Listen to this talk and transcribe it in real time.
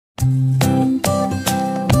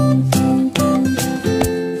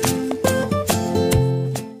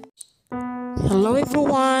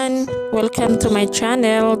everyone, welcome to my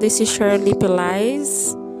channel. This is Shirley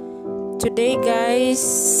Pelaez. Today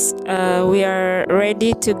guys, we are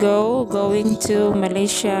ready to going to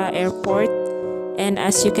Malaysia airport, and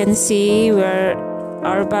as you can see,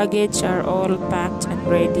 our baggage are all packed and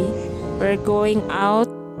ready. We're going out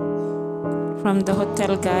from the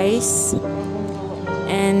hotel guys,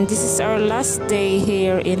 and this is our last day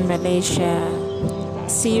here in Malaysia.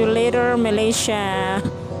 See you later Malaysia.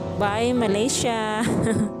 Bye Malaysia.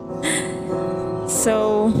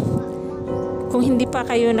 So, kung hindi pa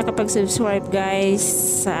kayo nakapag-subscribe guys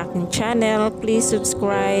sa aking channel, please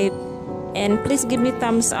subscribe and please give me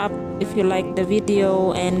thumbs up if you like the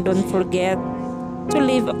video, and don't forget to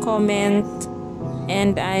leave a comment,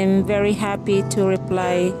 and I'm very happy to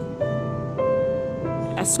reply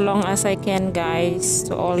as long as I can guys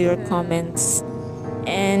to all your comments.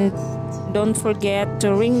 And don't forget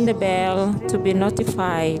to ring the bell to be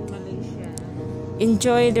notified.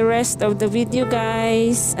 Enjoy the rest of the video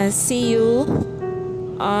guys. I'll see you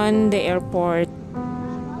on the airport.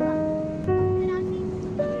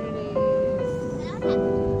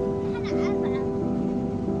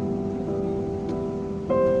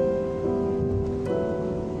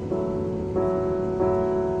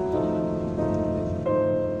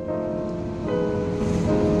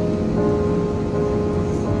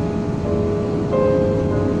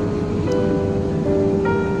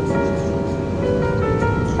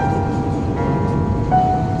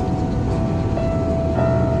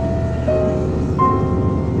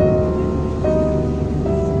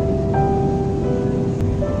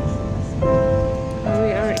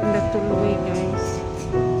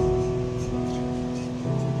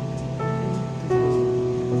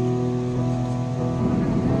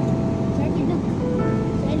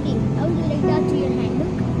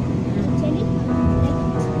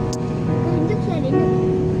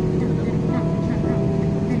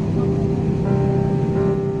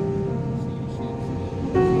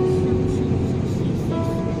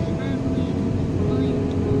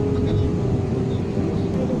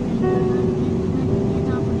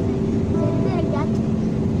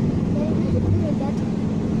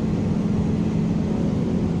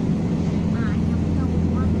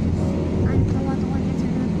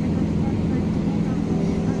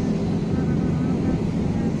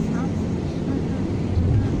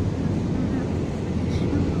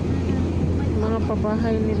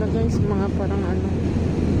 Pabahay nila guys, mga parang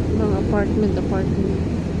mga apartment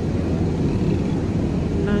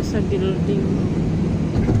nasa building,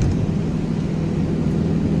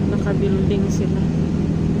 naka-building sila.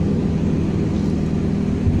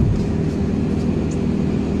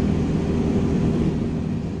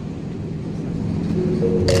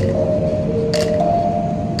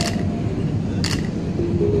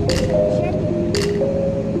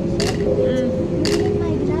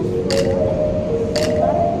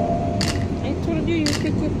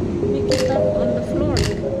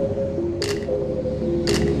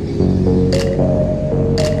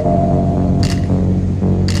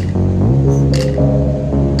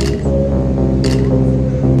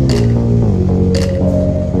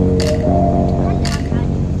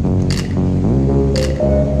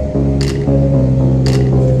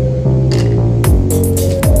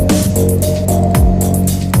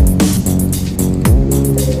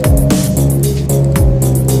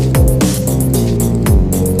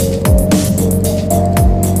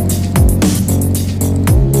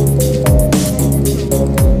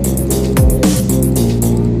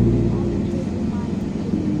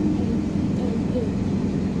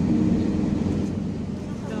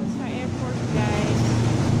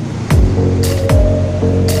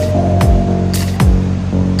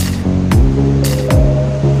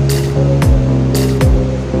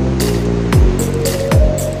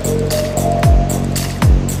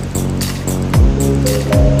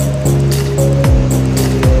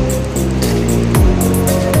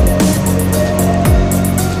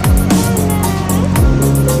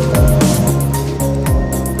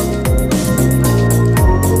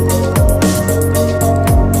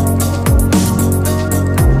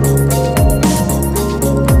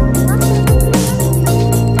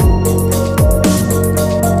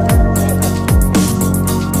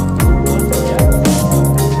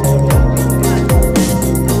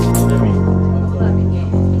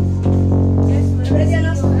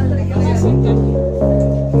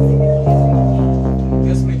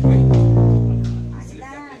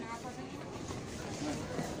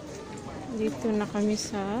 Dito na kami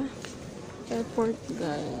sa airport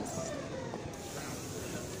guys.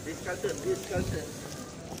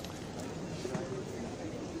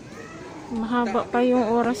 Mahaba pa yung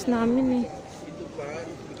oras namin eh.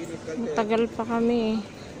 Matagal pa kami eh.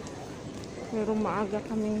 Pero maaga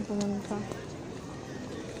kaming pumunta.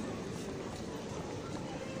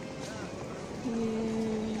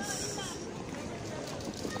 Yes.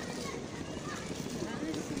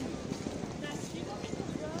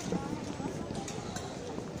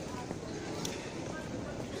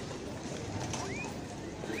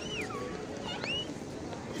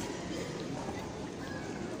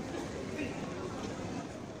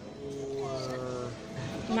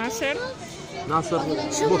 Nasser? Nasser.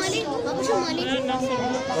 شمالي ابو شمالي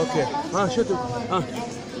اوكي ها شوفوا ها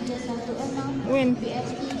When?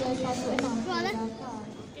 هذا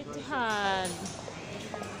Etihad.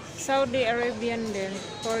 Saudi Arabian din.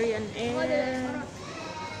 Korean Air.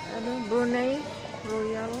 Ano, Brunei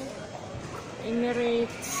Royal.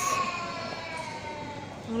 Emirates.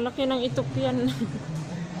 Ang laki ng Ethiopian.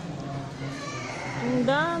 Ang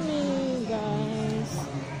dami, guys.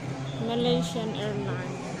 Malaysian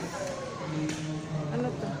Airlines. Ano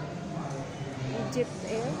to? Egypt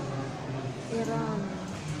Air. Iran.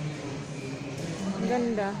 Ang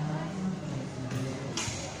ganda.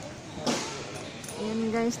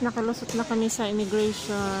 Ayan guys, nakalusot na kami sa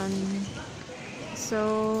immigration. So,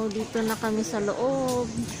 dito na kami sa loob.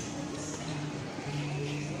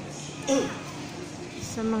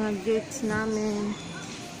 Sa mga gates namin.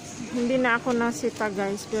 Hindi na ako nasita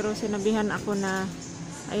guys, pero sinabihan ako na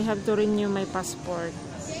I have to renew my passport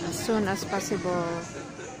as soon as possible.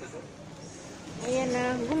 Ayan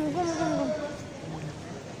na. Gum.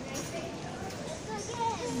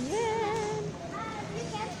 Ayan.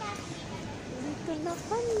 Dito na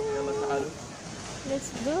kami. Let's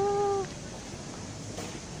go.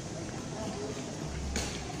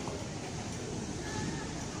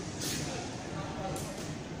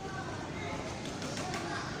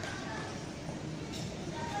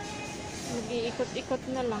 Mag-iikot-ikot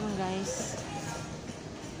na lang guys.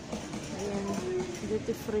 Ayan,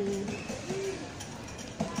 duty free.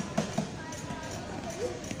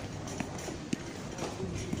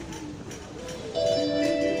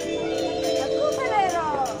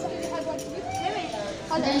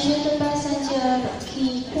 Attention to passenger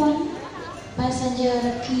key quan, passenger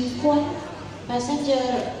key quan, passenger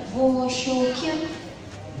vô số kyun,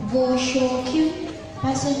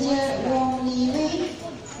 passenger Wong Li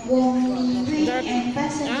Wei and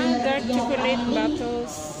passenger Dark chocolate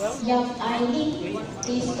bottles. Young Eileen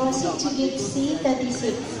is crossing to gate C36.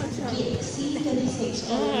 Gate C36.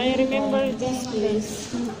 I remember this place.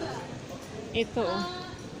 Ito oh.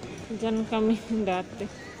 Diyan kami dati.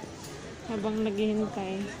 Habang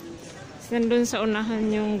naghihintay. Nandun sa unahan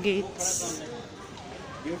yung gates.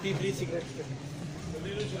 Duty free cigarette.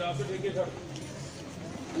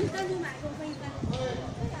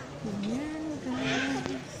 Ayan guys.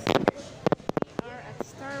 We are at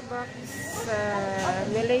Starbucks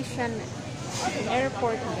Malaysian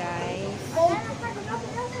airport guys.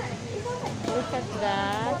 Look at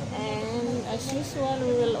that. And as usual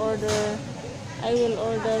I will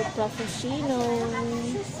order frappuccino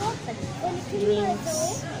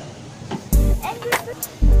drinks.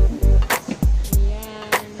 Ayan.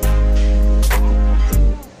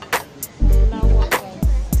 Lawak guys.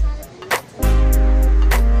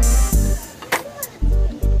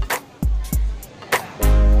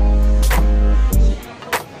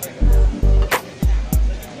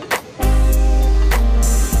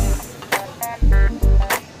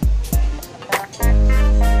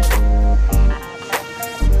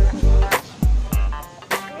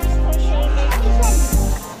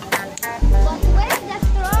 But where's the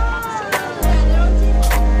straw?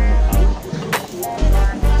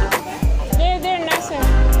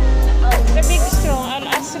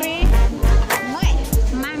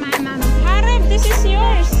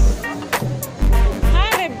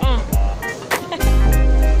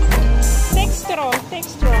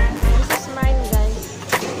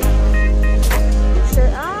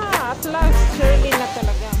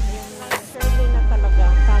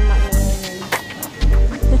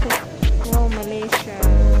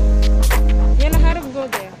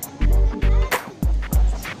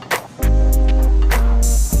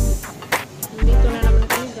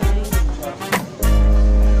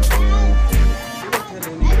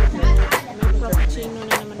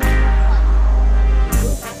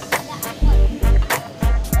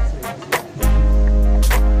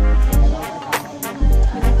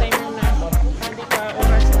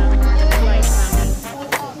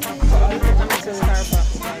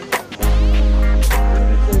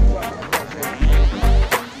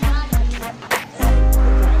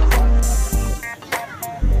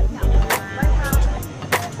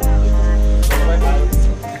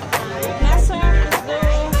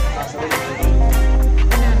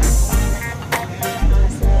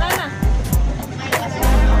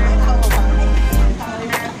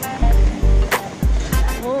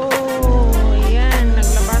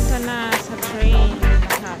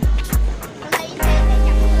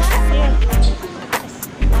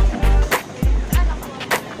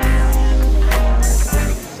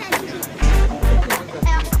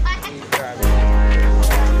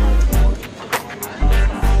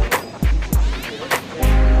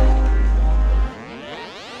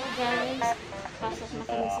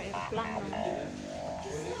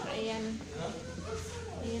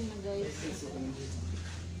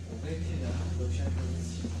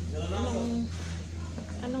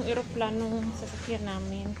 Anong eroplanong sasakyan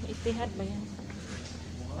namin? Etihad ba yan?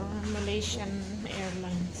 Malaysian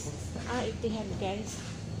Airlines. Etihad guys.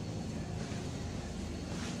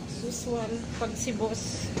 As usual, pag si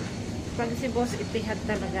boss Etihad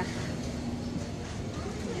talaga.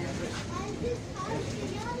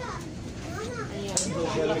 Ayan,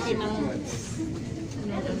 laki ng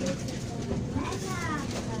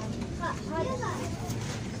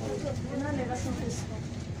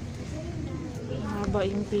haba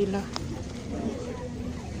yung pila.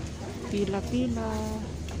 Pila.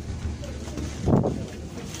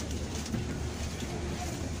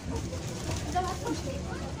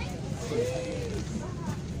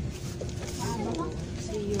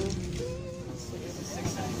 See you.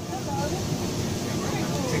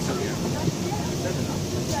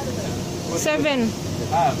 7.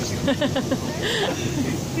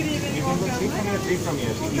 Three from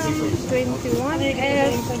here. Easy for you.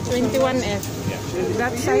 21F.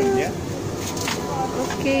 That side?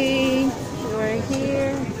 Okay. You are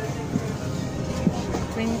here.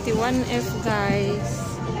 21F guys.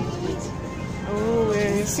 Oh,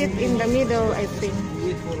 we sit in the middle, I think.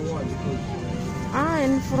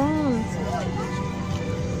 In front.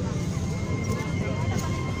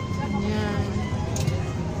 Yan.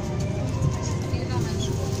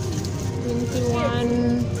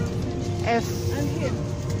 21F.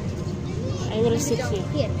 I will sit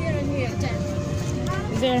here.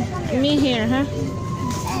 There. Me here, huh?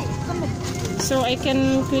 So I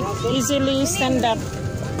can easily stand up.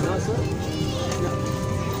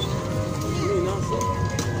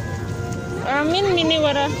 Mini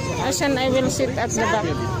wara. Asan I will sit at the back.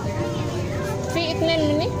 Fi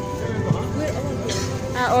itnen mini?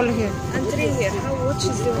 All here. And 3 here. What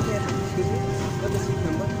she's doing here?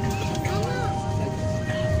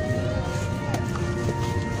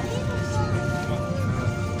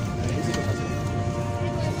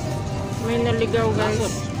 May naligaw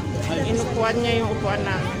guys. Inupuan niya yung upuan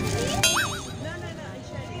namin.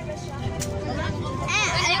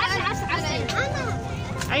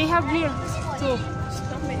 I have here too.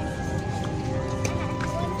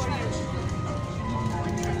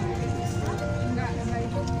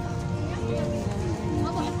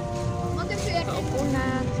 Kaupo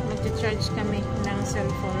na. Mag-charge kami ng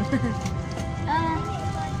cellphone.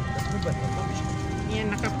 Yan,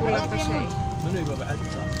 nakapula pa siya eh.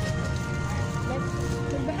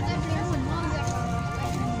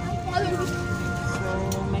 So,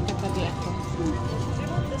 may katabi ako.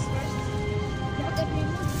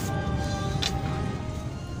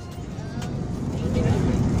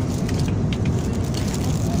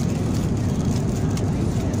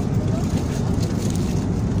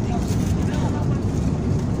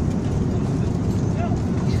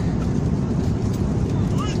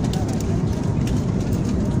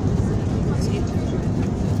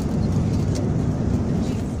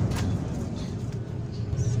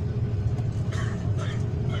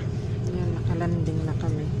 Landing na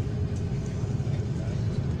kami.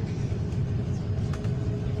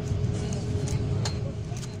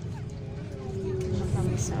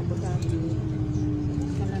 Kami sa Abudhabi.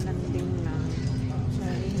 Kalalanding na. So,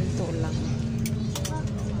 hinto lang.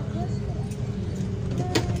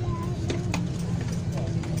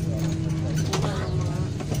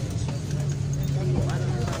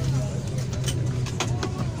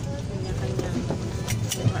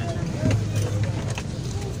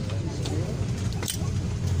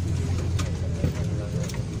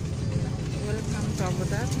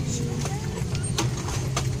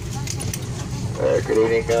 Good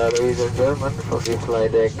evening, ladies and gentlemen, from the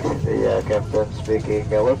flight deck, the captain speaking.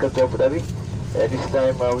 Welcome to Abu Dhabi. This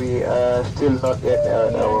time we are still not yet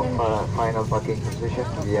at our final parking position.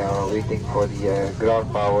 We are waiting for the ground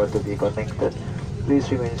power to be connected. Please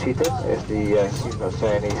remain seated as the signal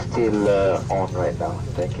sign is still on right now.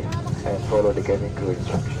 Thank you. And follow the cabin crew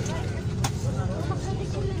instructions.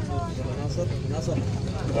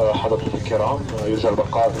 حضرة الكرام يرجى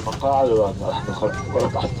البقاء في المقاعد ولا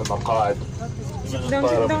تحت المقاعد. Roll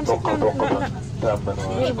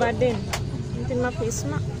badin. Hindi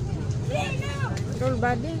mapisma. Roll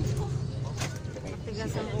badin.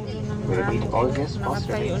 We repeat, all guests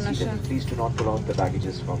must remain seated. Please do not pull out the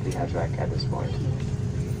baggages from the hatch rack at this point.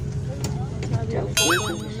 All the guests to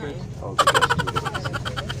remain seated.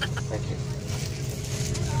 Thank you.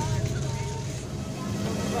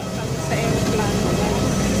 Sa airplane.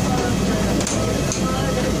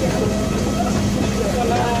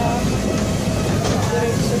 Wala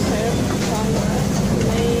diretso sa airplane.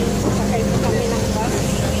 May sakay pa kami ng bus.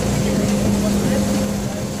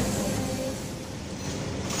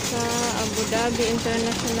 Sa Abu Dhabi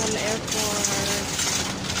International Airport.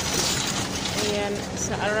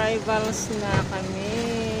 sa arrivals na kami.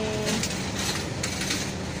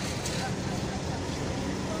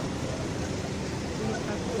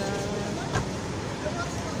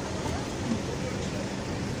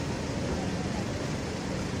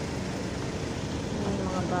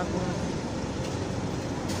 Mga bago na.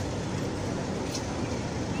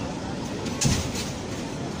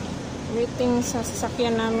 Waiting sa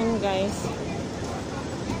sasakyan namin, guys.